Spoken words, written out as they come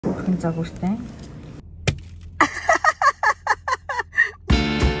хөөрхөн загвартай.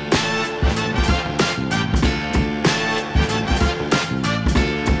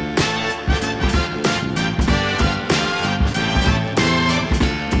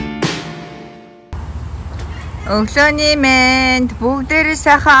 Өглөөний мэнд бүгдээрээ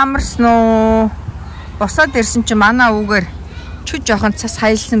сайхан амарсан уу? Босоод ирсэн чи манай өвгөр чү жоохон цас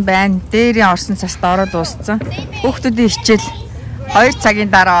хайлсан байна. Дээрээ орсон цаст ороод дууссан. Хүүхдүүдийн хичээл 2 цагийн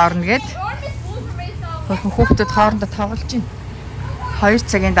дараа орно гэд. Хүүхдүүд хоорондоо тоглож байна. 2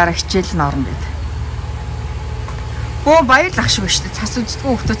 цагийн дараа хичээл нь орно гэд. Бөө баярлах шиг шүү дээ. Цас үздэггүй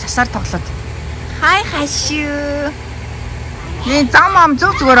хүүхдүүд цасаар тоглоод. Хай хашуу. Ийм зам ам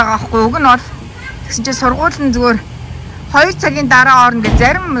зүгээр байгаа байхгүй уг нь бол тэгсэн чинь сургууль нь зүгээр 2 цагийн дараа орно гэж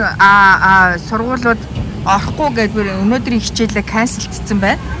зарим сургуулиуд орохгүй гэдгээр өнөөдрийн хичээлээ канселдсан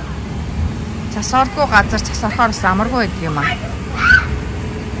байна. Цас ордгүй газар цас орохоор амаргүй байдаг юм аа.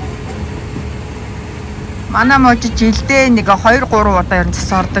 Манай мужид жилдээ нэг 2-3 удаа ер нь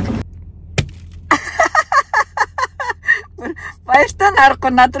цас ордог. Баяртай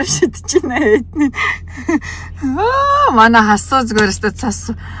харахгүй над руу шидэж байна хэдний. Манай хасуу зүгээр өстө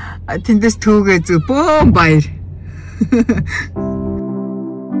цас тэндээс төвгээ зүг бөөн баяр.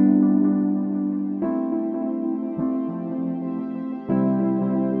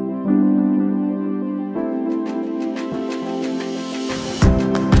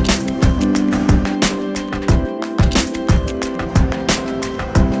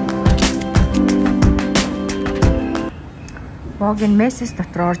 Богийн мессеж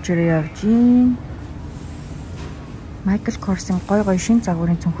дотор орж ирээ явж гин. Майкл Корсын гой шин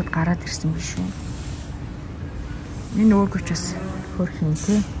загварын цонход гараад ирсэн биш үү? Энэ өөргөч бас хөрхийн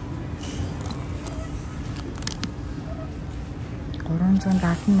тий.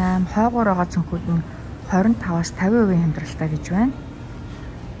 378 хойгоор байгаа цонхууд нь 25-аас 50% хямдралтай гэж байна.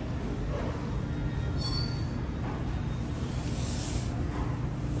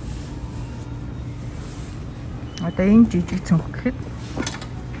 Одоо энэ жижиг цонх гэхэд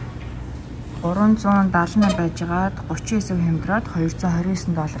 370 байжгаад 39% хямдраад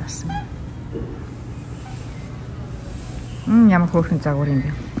 $229 болсон. Ямар хөөрхөн загвар юм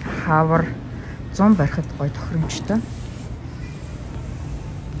бэ? Хавар 100 барихад гоё тохиромжтой.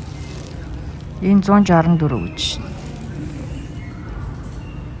 Энэ 164 гэж.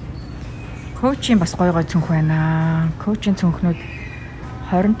 Коучийн бас гоё цонх байна. Коучийн цонхнууд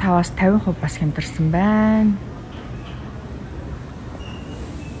 25-аас 50% бас хямдарсан байна.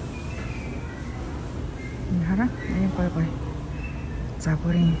 Энэ гоё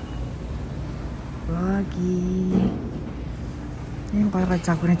загварын боги. Энэ гоё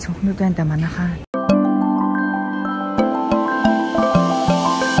загварын цонхнууд байна да манайхаа.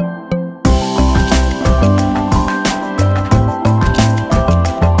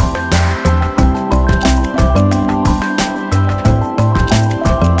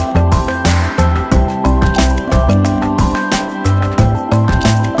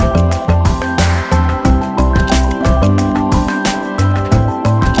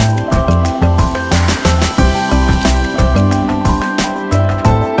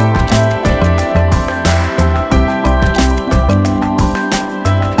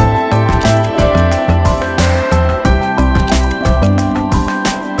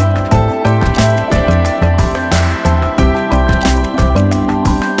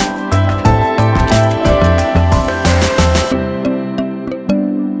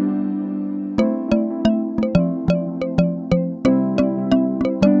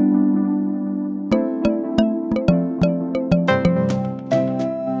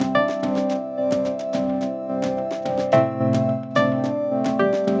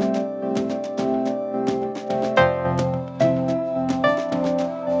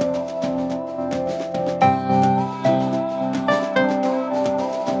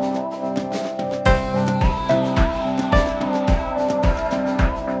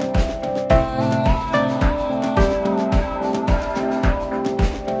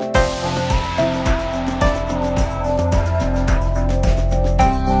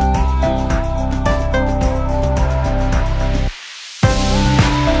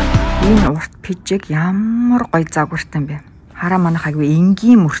 Пижэг ямар гоё загвартай юм бэ. Хараа манайх айгүй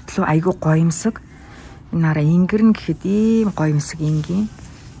энгийн мөртлөө айгүй гоёмсог. Энэ хараа ингэрнэ гэхэд ийм гоёмсог энгийн.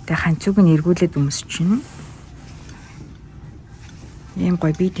 Тэгээ ханцуг нь эргүүлээд өмсөж чинь. Ийм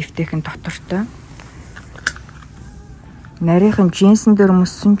гоё бие дэвтэйхэн дотортой. Нарийнхан джинсэн дээр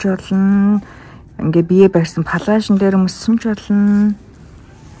өмссөн ч болно. Ингээ бие барьсан палашн дээр өмссөн ч болно.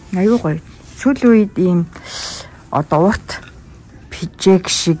 Айгүй гоё. Сүүлийн үед ийм одоо урт пижэг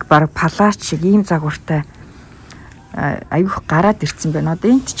шиг баг палач шиг ийм загвартай аюух гараад ирсэн байна.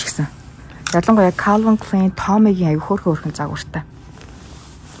 Одоо энд ч гэсэн. Ялангуяа Calvin Klein Tommy-гийн аюух хөөрхөн загвартай.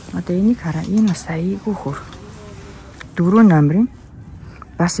 Одоо энийг хараа. Энэ бас айгүй хөөрх. 4 номерын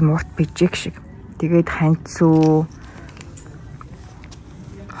бас юм урт бижиг шиг. Тэгээд ханцуу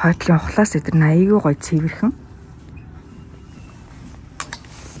хойтлын ухлаас өдр айгүй гоё цэвэрхэн.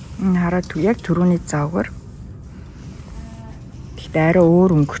 Энэ хараа яг түрүүний завгаар. Гэхдээ арай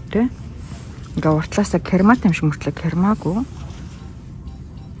өөр өнгөтэй. Ингээ уртлаасаа кермат юм шиг мөртлөө кермаагүй.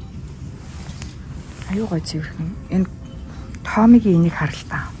 Аюу гоё цэвэрхэн. Энэ Tommy-гийн энийг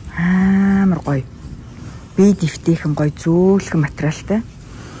харалтаа. Амар гоё. Би дэвтэйхэн гоё зөөлхөн материалтай.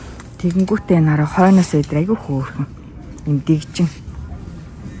 Тэгэнгүүтээ нараа хойноос өдр аюу хөөрхөн. Им дэгжин.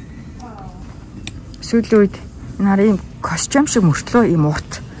 Сүүлийн үед нараа ийм костюм шиг мөртлөө ийм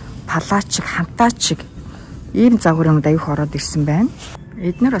урт палач шиг хантаач шиг ийм загвар юмд аюух ороод ирсэн байна.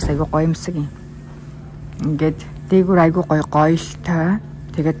 Эднэр бас аюу гоё юмсаг юм. Ингээд дээгүүр аюу гоё гоёлтой.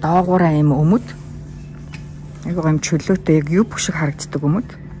 Тэгээд доогуураа ийм өмд. Аюу гоё чөлөөтэй яг юб шиг харагддаг өмд.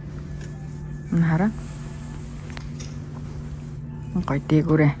 Энэ хараа. Гоё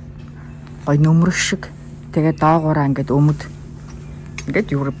дээгүүрээ гоё нөмрөх шиг. Тэгээд доогуураа ингээд өмд.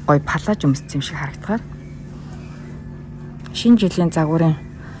 Ингээд юу гоё палаж өмссөн юм шиг харагдахаар. Шинэ жилийн загварын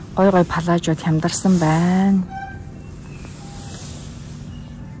гоё гоё палажууд хямдарсан байна.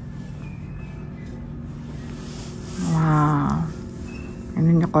 Вау.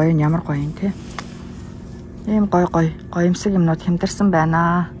 Энэ гоё ямар гоё юм те. Ийм гоё юмсаг юмнууд хямдарсан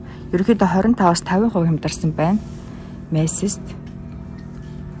байна. Ерөнхийдөө 25-аас 50% хямдарсан байна. Мессист.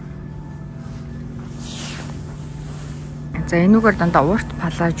 За энүүгээр дандаа урт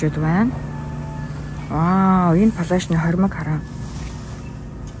палажууд байна. Вау, энэ палажны хормог хараа.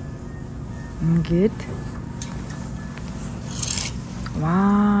 Ингээд.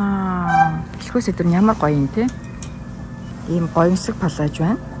 Вау. Дэлхөөс өдөр ямар гоё юм те. Ийм гоёмсаг палаж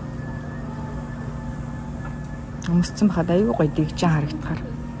байна. Өмсцэн бахад аюу гоё дэгжин харагдахаар.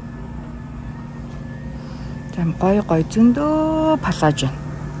 Зам гоё зөндөө палаж байна.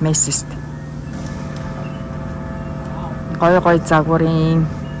 Мессист. Гоё загварын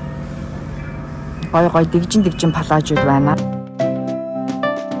гоё дэгжин палажууд байна.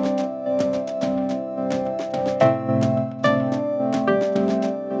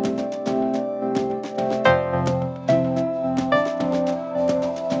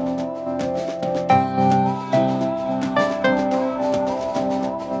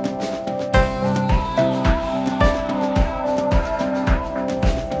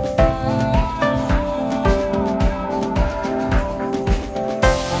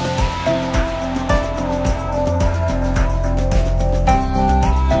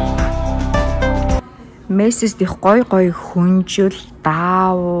 Мессист их гоё хүнжил,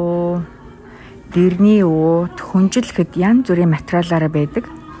 даав, дэрний ууд, хүнжилэхэд янз бүрийн материалаараа байдаг.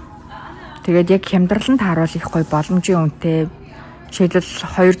 Тэгээд яг хямдраланд харуул их гоё боломжийн үнэтэй. Жишээлбэл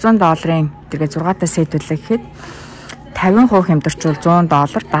 $200 тэргээ 6 та сет үлээ гэхэд 50% хямдарчвал $100,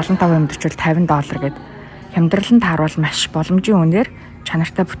 75% хямдарчвал $50 гэд хямдраланд харуул маш боломжийн үнээр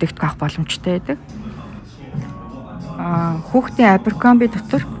чанартай бүтээгдэхүүн авах боломжтой байдаг. Хүүхдийн Abercrombie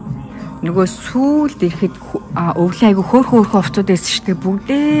дотор нөгөө сүүлд ирэхэд өвлийн айгу хөөрхөн хувцууд байсан шүү дээ.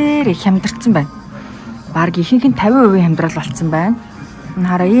 Бүгдээр хямдарсан байна. Бараг ихэнх нь 50% хямдрал болсон байна. Энэ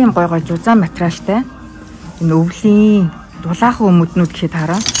хараа ийм гоё зузаан материалтай. Энэ өвлийн дулаахан өмөднүүд гэхэд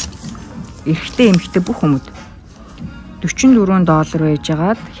хараа. Эрэгтэй эмэгтэй бүх өмөд $44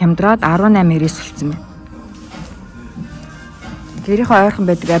 байжгаад хямдраад 18.9 болсон байна. Гэрийнхээ ойрхон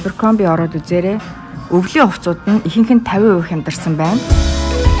байдаг Abercrombie ороод үзээрэй. Өвлийн хувцууд нь ихэнх нь 50% хямдарсан байна.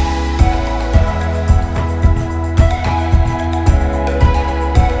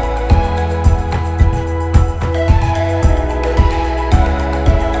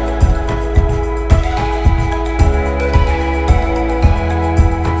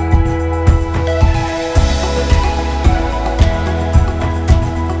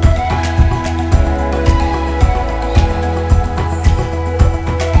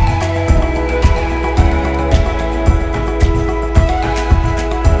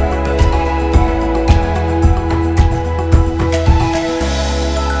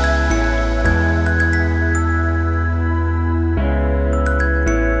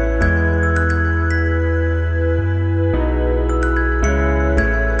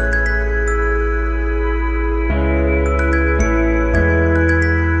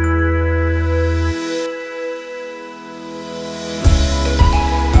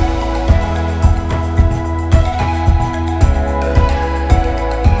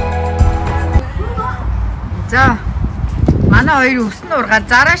 Манай хоёр өснө ургаа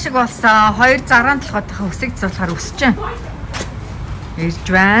зараа шиг болсон. Хоёр зараан толгойтойхоо үсэг цуцлахаар өсөж байна. Ирж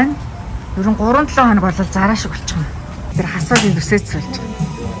байна. Ерөн 3-7 хоног болол зараа шиг болчихно. Тэр хасаад энэ үсээ цулж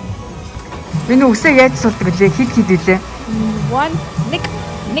байгаа. Энэ үсээ яаж цулдаг вэ? Хид илээ. One, nick,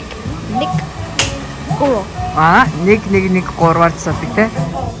 гурав. Нэг 3-аар цулдаг те.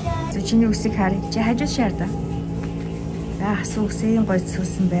 За чиний үсийг харъя. Чи хажууд шаардаа. За хасуу үсээ гоё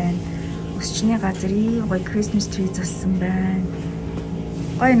цулсан байна. Өсчний газар ийм гоё Christmas tree цулсан байна.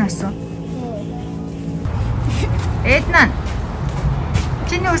 Гоё насуу. Эднан.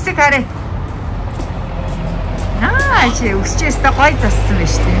 Чиний үсийг харъя. Чи өсчээстэй гоё зассан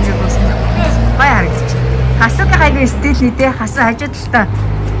байна шүү дээ. Энийг үснэ. Гоё харагдчих. Хасуугийн хайгийн стил нэ хасуу хажууд талаа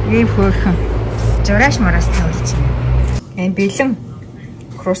ийм хөөрхөн журааш мараас тавилж байна. Энэ бэлэн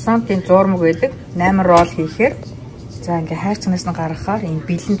круассантын зурмаг байдаг. 8 ролл хийхээр за ингээ хайрцагнаас нь гаргахаар энэ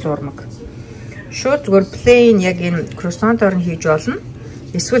бэлэн зурмаг. Шууд зүгээр плейн яг энэ круассантоор нь хийж болно.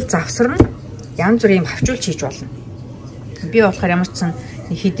 Эсвэл завсар нь янз бүрийн хавчуулж хийж болно. Би болохоор ямар ч сан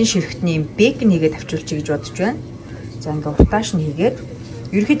хідэн ширхтний юм бэкн хийгээд авчуулчих гэж бодож байна. За ингээ утааш нь хийгээд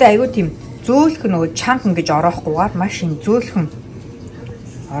ерөөхдөө аюу тийм зөөлхөн нөгөө чанхан гэж ороохгүйгээр маш юм зөөлхөн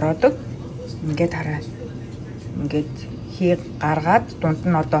ороодог. Ингээд хараа. Ингээд хий гаргаад дунд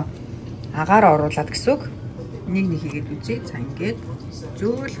нь одоо агаар оруулаад гэсэн үг. Нэг хийгээд үзье. За ингээд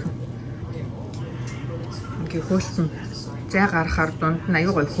зөөлхөн. Ингээ хөөлсөн. Зай гарахаар дунд нь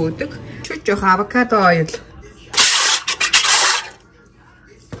аюу гой хөөдөг. Чүч жоох авокадо ойл.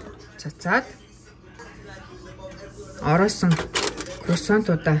 Цацаад ороосон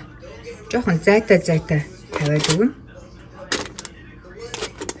круассантуудаа жоохон зайтай тавиад өгнө.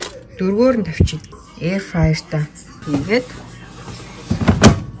 Дөрвөөр нь тавьчих. Air fryer-та хийгээд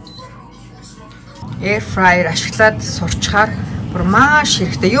air fryer ашиглаад сурчхаар бүр маш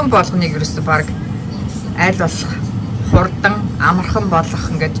хэрэгтэй юм болгоныг ерөөсөө баг аль болох хурдан амархан болох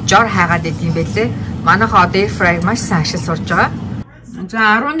ингээд жор хайгаад идэм байлээ. Манайхаа air fryer маш сайн ашиг сурж байгаа.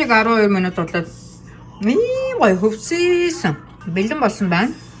 За 11-12 минут болоод ийм гоё хөвсөөсөн. Бэлэн болсон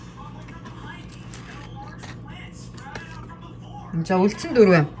байна. За үлдсэн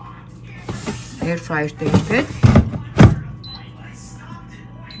дөрөв air fryer дээр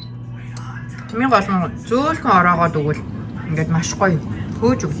Миний гол нь зөөлхөн ороогоод өгвөл ингээд маш гоё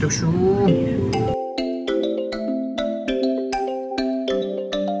хөөж өгдөг шүү.